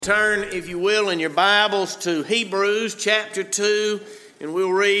Turn, if you will, in your Bibles to Hebrews chapter 2, and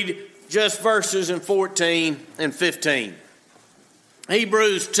we'll read just verses in 14 and 15.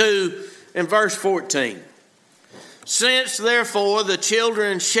 Hebrews 2 and verse 14. Since, therefore, the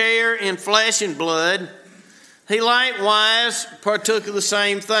children share in flesh and blood, he likewise partook of the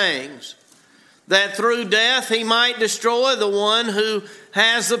same things, that through death he might destroy the one who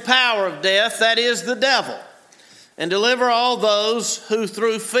has the power of death, that is, the devil, and deliver all those who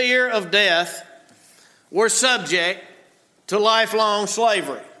through fear of death were subject to lifelong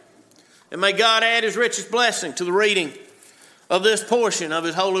slavery. And may God add his richest blessing to the reading of this portion of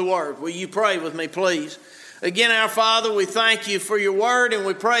his holy word. Will you pray with me, please? Again, our Father, we thank you for your word, and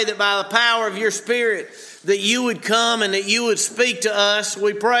we pray that by the power of your Spirit that you would come and that you would speak to us.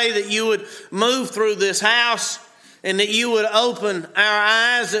 We pray that you would move through this house and that you would open our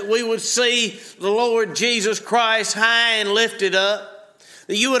eyes, that we would see the Lord Jesus Christ high and lifted up.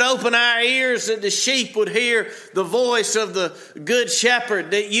 That you would open our ears, that the sheep would hear the voice of the good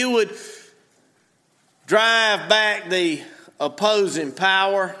shepherd. That you would drive back the opposing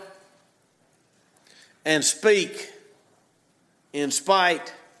power and speak in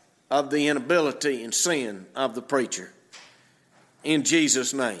spite of the inability and sin of the preacher. In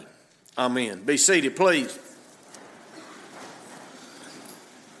Jesus' name, amen. Be seated, please.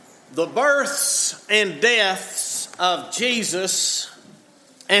 The births and deaths of Jesus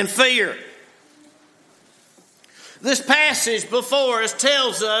and fear. This passage before us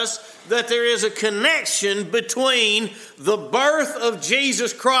tells us that there is a connection between the birth of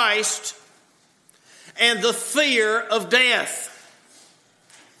Jesus Christ and the fear of death.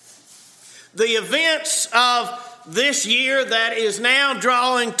 The events of this year that is now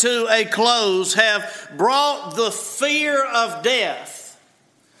drawing to a close have brought the fear of death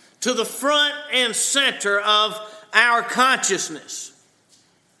to the front and center of our consciousness.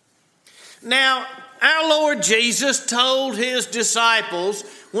 Now, our Lord Jesus told his disciples,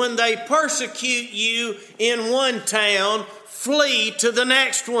 when they persecute you in one town, flee to the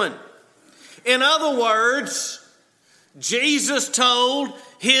next one. In other words, Jesus told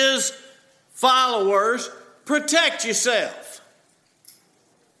his followers, protect yourself.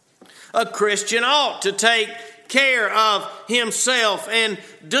 A Christian ought to take care of himself and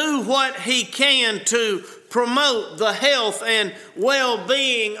do what he can to promote the health and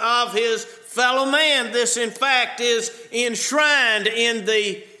well-being of his fellow man. This, in fact, is enshrined in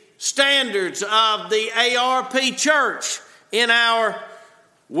the standards of the ARP Church in our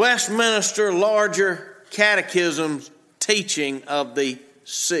Westminster Larger Catechism's teaching of the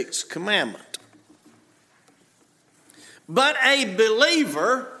Sixth Commandment. But a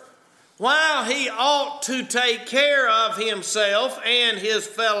believer, while he ought to take care of himself and his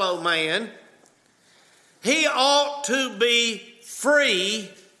fellow man, he ought to be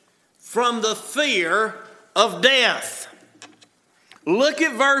free from the fear of death. Look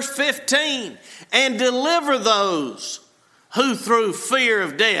at verse 15. And deliver those who through fear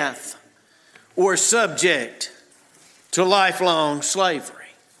of death were subject to lifelong slavery.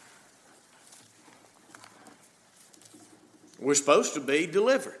 We're supposed to be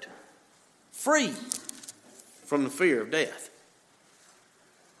delivered, free from the fear of death.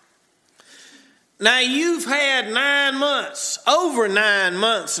 Now, you've had 9 months, over 9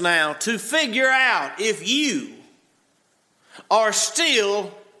 months now, to figure out if you are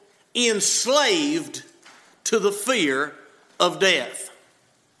still enslaved to the fear of death.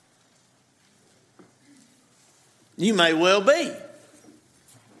 You may well be.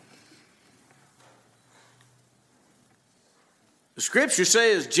 The scripture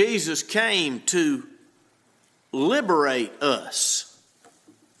says Jesus came to liberate us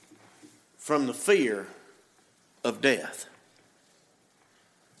from the fear of death.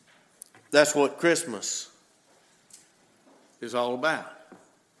 That's what Christmas is all about.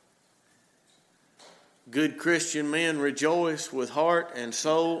 Good Christian men rejoice with heart and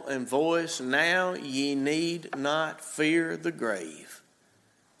soul and voice. Now ye need not fear the grave.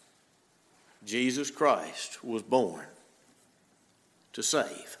 Jesus Christ was born to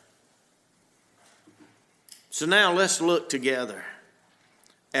save. So now let's look together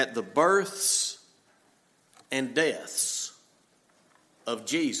at the births and deaths of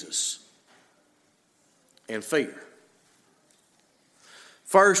Jesus and fear.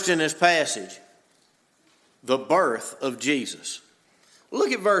 First in this passage, the birth of Jesus.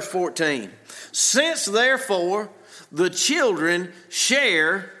 Look at verse 14. Since therefore the children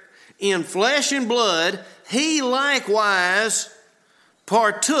share in flesh and blood, he likewise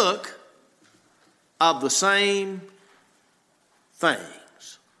partook of the same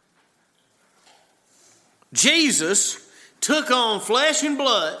things. Jesus took on flesh and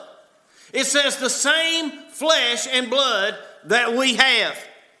blood. It says the same flesh and blood that we have.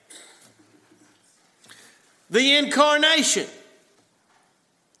 The incarnation.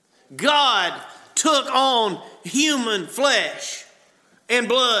 God took on human flesh and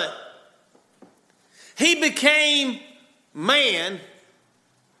blood. He became man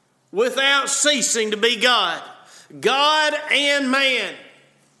without ceasing to be God. God and man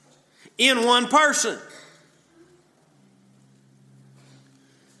in one person.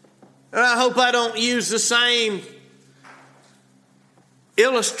 And I hope I don't use the same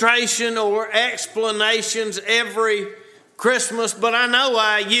illustration or explanations every Christmas, but I know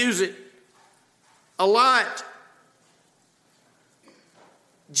I use it a lot.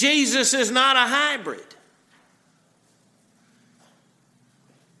 Jesus is not a hybrid.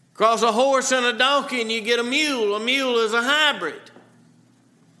 Cross a horse and a donkey and you get a mule. A mule is a hybrid.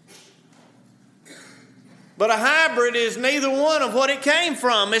 But a hybrid is neither one of what it came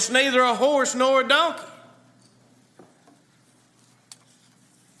from. It's neither a horse nor a donkey.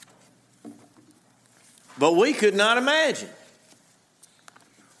 But we could not imagine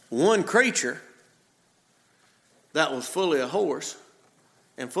one creature that was fully a horse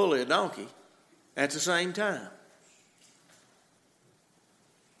and fully a donkey at the same time.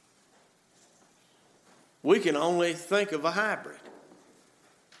 We can only think of a hybrid.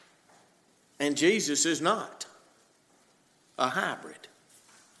 And Jesus is not a hybrid.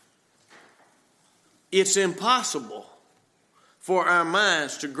 It's impossible for our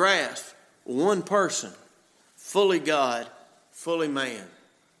minds to grasp one person, fully God, fully man.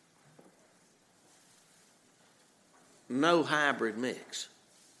 No hybrid mix.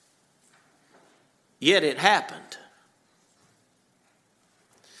 Yet it happened.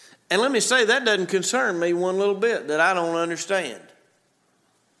 And let me say, that doesn't concern me one little bit, that I don't understand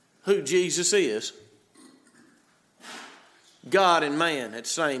who Jesus is. God and man at the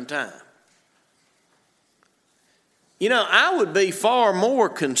same time. You know, I would be far more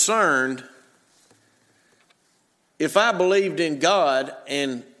concerned if I believed in God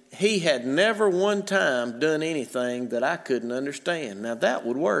and He had never one time done anything that I couldn't understand. Now that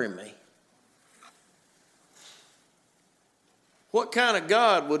would worry me. What kind of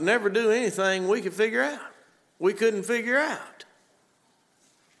God would never do anything we could figure out? We couldn't figure out.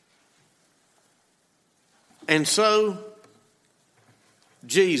 And so,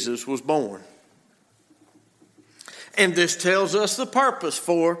 Jesus was born. And this tells us the purpose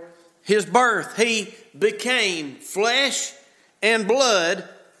for His birth. He became flesh and blood.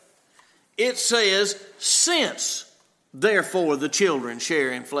 It says, since, therefore, the children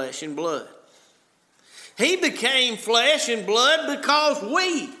share in flesh and blood. He became flesh and blood because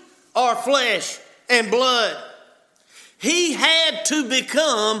we are flesh and blood. He had to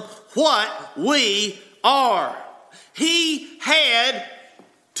become what we are. He had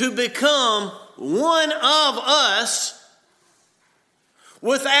to become one of us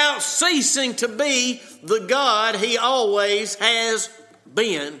without ceasing to be the God He always has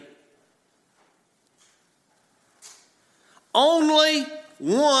been. Only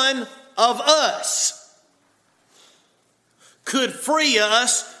one of us could free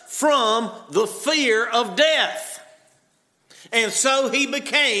us from the fear of death. And so He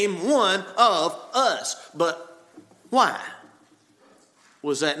became one of us. But why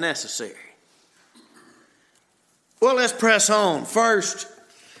was that necessary? Well, let's press on. First,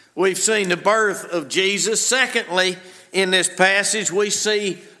 we've seen the birth of Jesus. Secondly, in this passage, we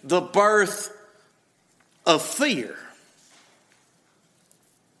see the birth of fear.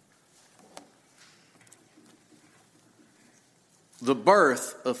 The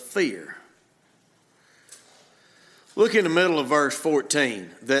birth of fear. Look in the middle of verse 14.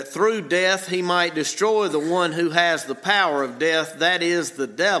 That through death He might destroy the one who has the power of death, that is the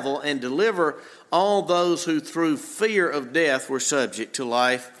devil, and deliver all those who through fear of death were subject to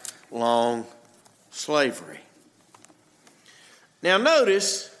lifelong slavery. Now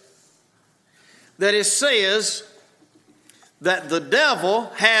notice that it says that the devil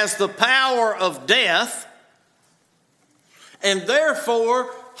has the power of death and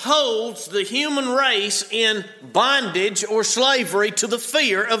therefore holds the human race in bondage or slavery to the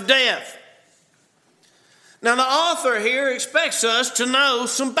fear of death. Now the author here expects us to know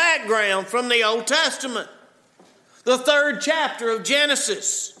some background from the Old Testament. The 3rd chapter of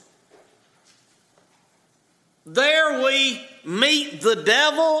Genesis. There we meet the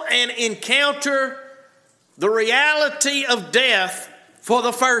devil and encounter the reality of death for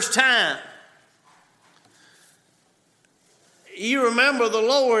the first time. You remember the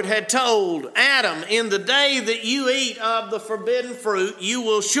Lord had told Adam, in the day that you eat of the forbidden fruit, you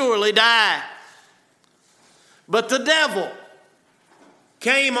will surely die. But the devil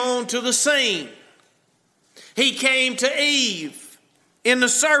came onto the scene. He came to Eve in the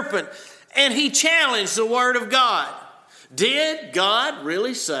serpent, and he challenged the word of God. Did God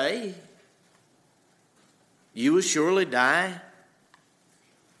really say, you will surely die?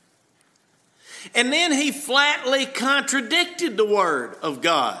 And then he flatly contradicted the word of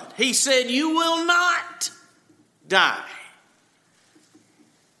God. He said, you will not die.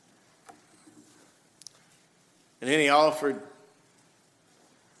 And then he offered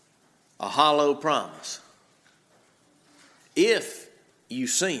a hollow promise. If you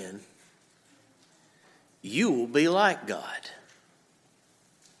sin, you will be like God.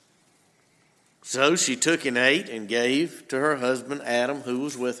 So she took and ate and gave to her husband Adam, who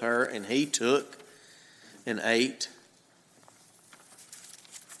was with her, and he took and ate.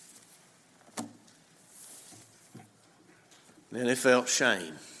 Then he felt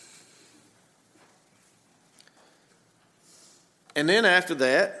shame. And then after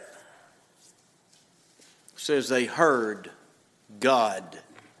that, it says they heard God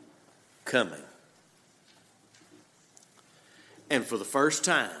coming. And for the first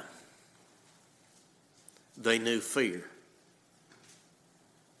time, they knew fear.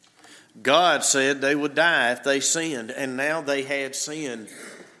 God said they would die if they sinned, and now they had sinned,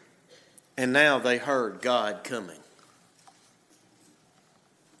 and now they heard God coming.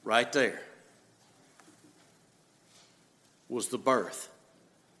 Right there was the birth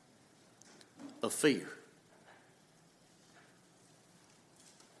of fear.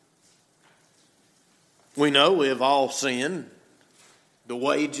 We know we have all sinned. The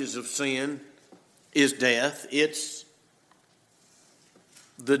wages of sin is death. It's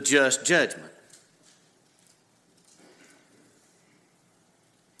the just judgment.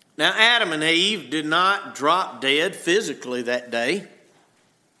 Now, Adam and Eve did not drop dead physically that day.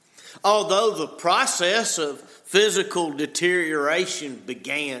 Although the process of physical deterioration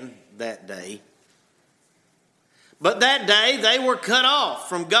began that day. But that day they were cut off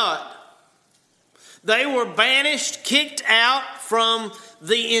from God. They were banished, kicked out from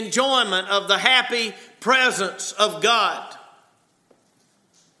the enjoyment of the happy presence of God.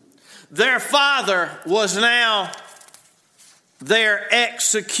 Their father was now their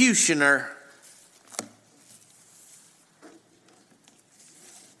executioner.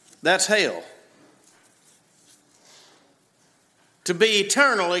 That's hell. To be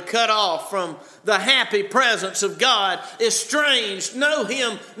eternally cut off from the happy presence of God, estranged, know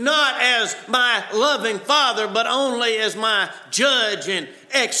Him not as my loving Father, but only as my judge and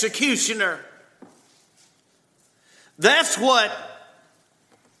executioner. That's what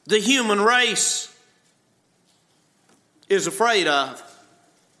the human race is afraid of.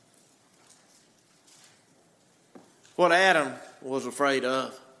 What Adam was afraid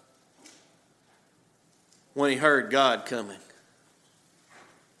of when he heard God coming.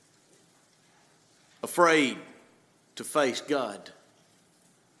 Afraid to face God,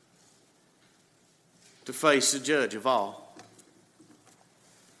 to face the judge of all.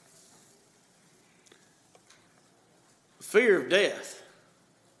 Fear of death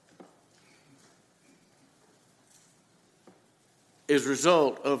is a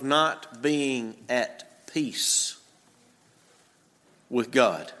result of not being at peace with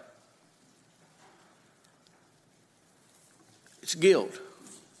God. It's guilt.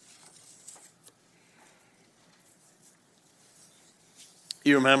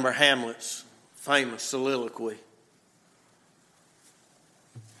 You remember Hamlet's famous soliloquy.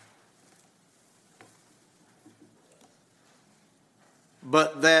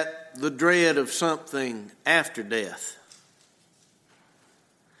 But that the dread of something after death,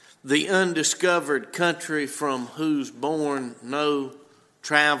 the undiscovered country from whose bourne no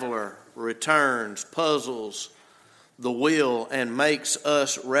traveler returns, puzzles the will and makes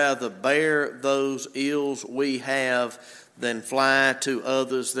us rather bear those ills we have than fly to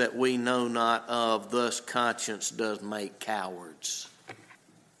others that we know not of. Thus conscience does make cowards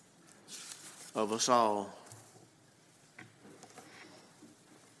of us all.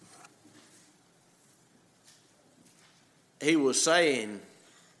 He was saying,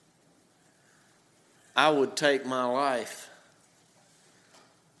 I would take my life,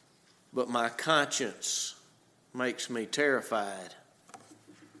 but my conscience makes me terrified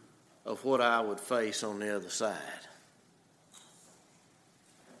of what I would face on the other side.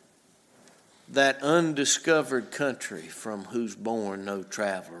 That undiscovered country from whose bourne no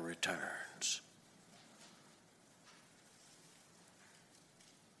traveler returns.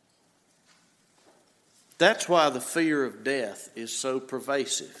 That's why the fear of death is so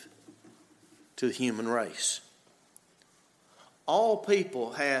pervasive to the human race. All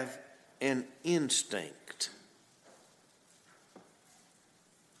people have an instinct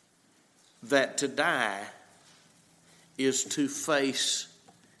that to die is to face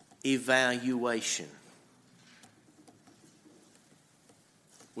evaluation.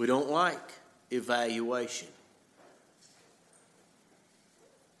 We don't like evaluation.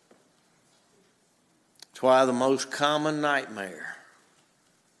 It's why the most common nightmare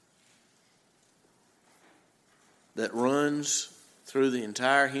that runs through the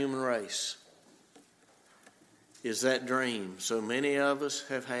entire human race is that dream. So many of us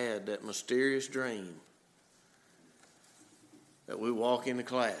have had that mysterious dream that we walk into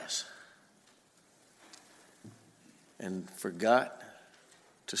class and forgot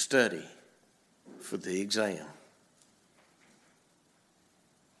to study for the exam.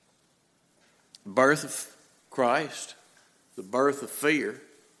 Birth of Christ, the birth of fear.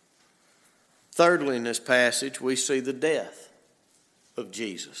 Thirdly, in this passage, we see the death of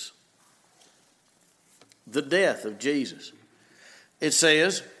Jesus. The death of Jesus. It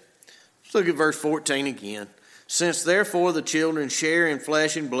says, let's look at verse 14 again. Since therefore the children share in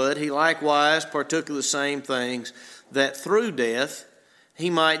flesh and blood, he likewise partook of the same things, that through death he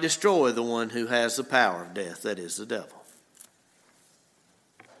might destroy the one who has the power of death, that is, the devil.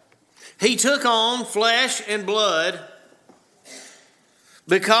 He took on flesh and blood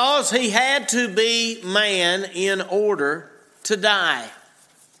because he had to be man in order to die.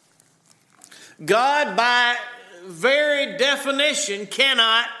 God, by very definition,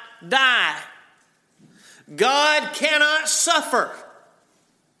 cannot die. God cannot suffer.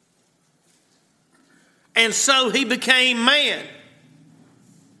 And so he became man.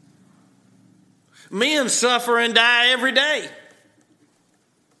 Men suffer and die every day.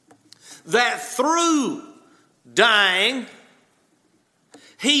 That through dying,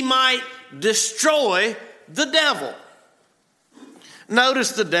 he might destroy the devil.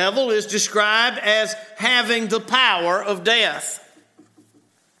 Notice the devil is described as having the power of death.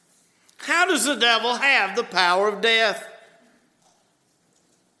 How does the devil have the power of death?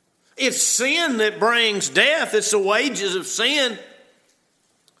 It's sin that brings death. It's the wages of sin.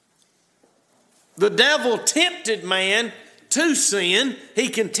 The devil tempted man to sin. He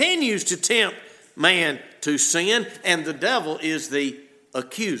continues to tempt man to sin, and the devil is the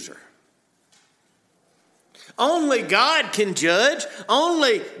accuser. Only God can judge.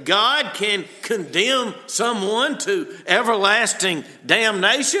 Only God can condemn someone to everlasting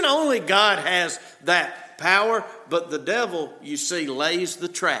damnation. Only God has that power. But the devil, you see, lays the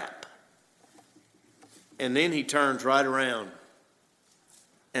trap. And then he turns right around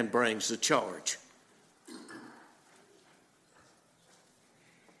and brings the charge.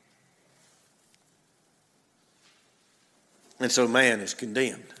 And so man is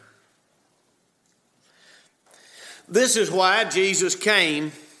condemned. This is why Jesus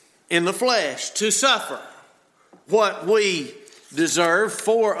came in the flesh, to suffer what we deserve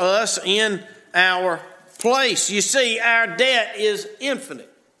for us in our place. You see, our debt is infinite.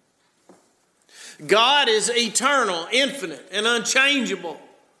 God is eternal, infinite, and unchangeable.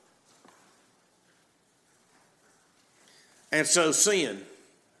 And so sin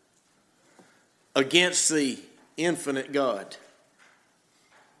against the infinite God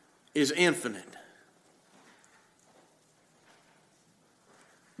is infinite.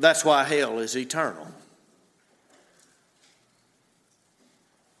 That's why hell is eternal.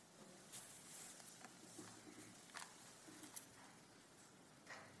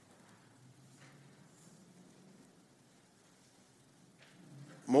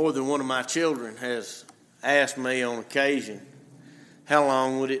 More than one of my children has asked me on occasion, how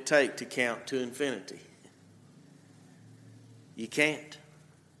long would it take to count to infinity? You can't.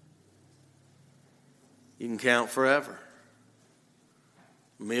 You can count forever.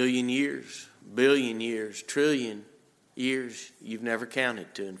 1,000,000 years, 1,000,000,000 years, 1,000,000,000,000 years, you've never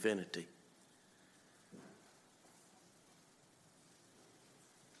counted to infinity.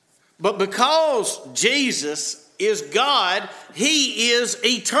 But because Jesus is God, he is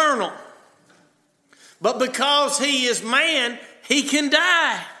eternal. But because he is man, he can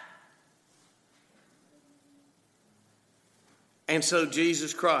die. And so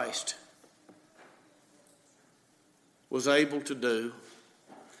Jesus Christ was able to do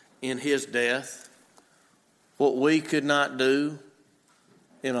in his death what we could not do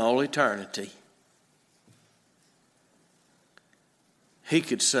in all eternity. He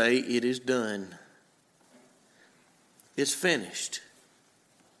could say, "It is done. It's finished.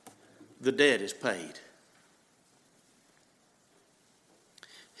 The debt is paid."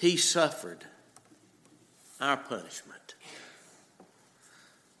 He suffered our punishment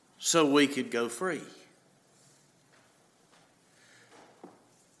so we could go free.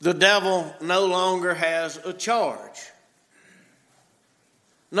 The devil no longer has a charge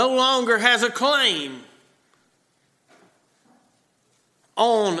no longer has a claim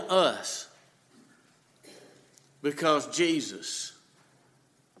on us because Jesus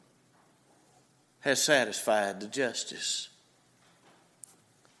has satisfied the justice.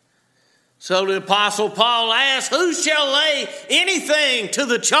 So the Apostle Paul asks, who shall lay anything to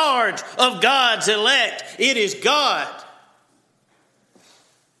the charge of God's elect? It is God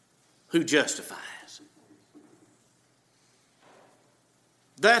who justifies.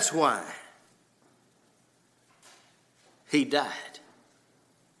 That's why he died.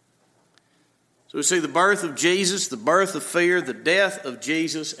 So we see the birth of Jesus, the birth of fear, the death of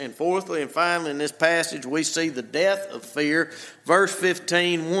Jesus, and fourthly and finally in this passage we see the death of fear. Verse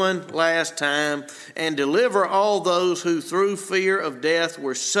 15, one last time, and deliver all those who through fear of death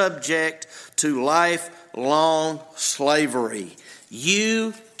were subject to lifelong slavery.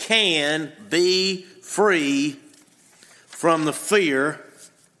 You can be free from the fear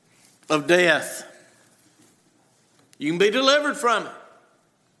of death. You can be delivered from it.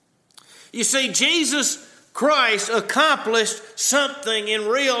 You see, Jesus Christ accomplished something in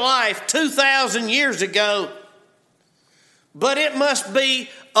real life 2,000 years ago, but it must be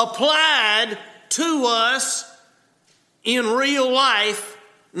applied to us in real life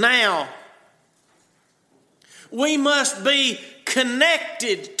now. We must be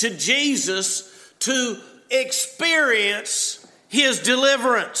connected to Jesus to experience his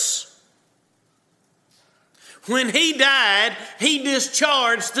deliverance. When he died, he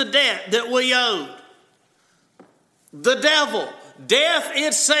discharged the debt that we owed. The devil, death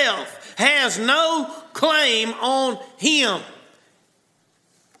itself, has no claim on him.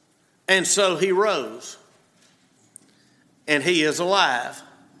 And so he rose. And he is alive.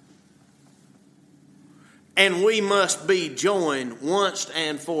 And we must be joined once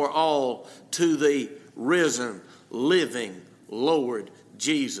and for all to the risen, living Lord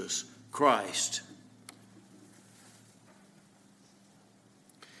Jesus Christ.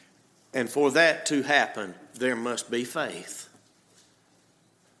 And for that to happen, there must be faith.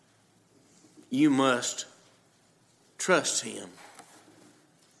 You must trust him.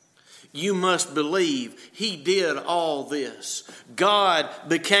 You must believe he did all this. God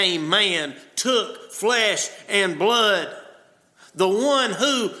became man, took flesh and blood. The one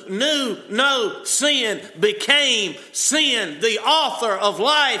who knew no sin became sin. The author of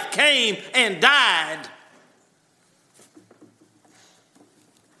life came and died.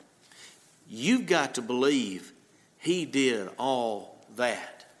 You've got to believe he did all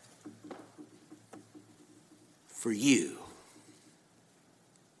that for you.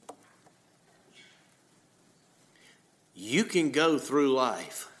 You can go through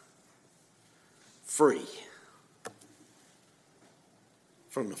life free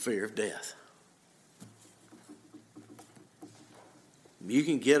from the fear of death. You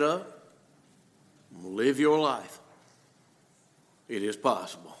can get up and live your life. It is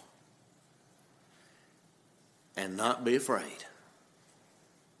possible. And not be afraid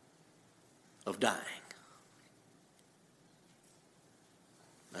of dying.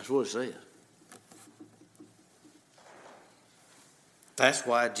 That's what it says. That's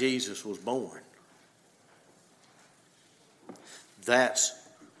why Jesus was born. That's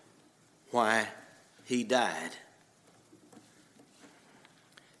why he died.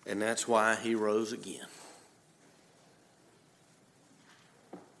 And that's why he rose again.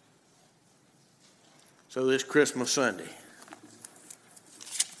 So this Christmas Sunday,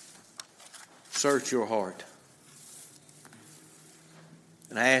 search your heart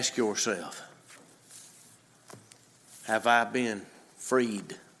and ask yourself, have I been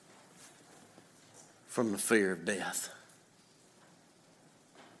freed from the fear of death?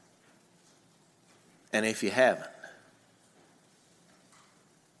 And if you haven't,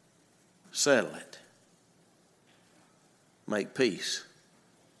 settle it. Make peace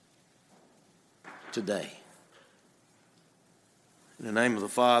today. In the name of the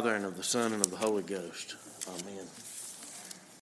Father, and of the Son, and of the Holy Ghost. Amen.